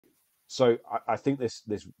So I think this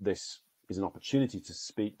is an opportunity to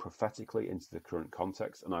speak prophetically into the current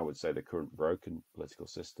context, and I would say the current broken political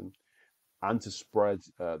system, and to spread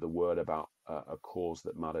the word about a cause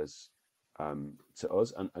that matters to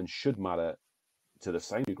us and should matter to the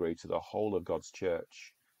same degree to the whole of God's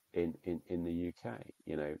church in the UK.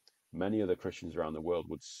 You know, many other Christians around the world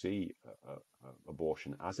would see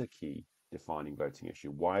abortion as a key defining voting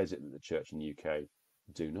issue. Why is it that the church in the UK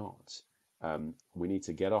do not? We need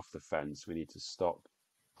to get off the fence. We need to stop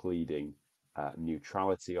pleading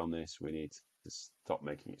neutrality on this. We need to stop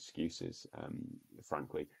making excuses,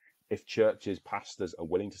 frankly. If churches, pastors are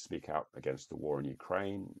willing to speak out against the war in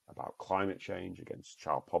Ukraine, about climate change, against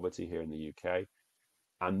child poverty here in the UK,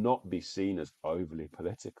 and not be seen as overly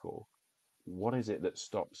political, what is it that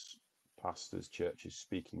stops pastors, churches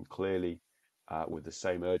speaking clearly with the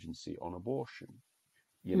same urgency on abortion?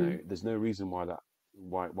 You know, Mm. there's no reason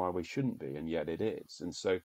why we shouldn't be, and yet it is. And so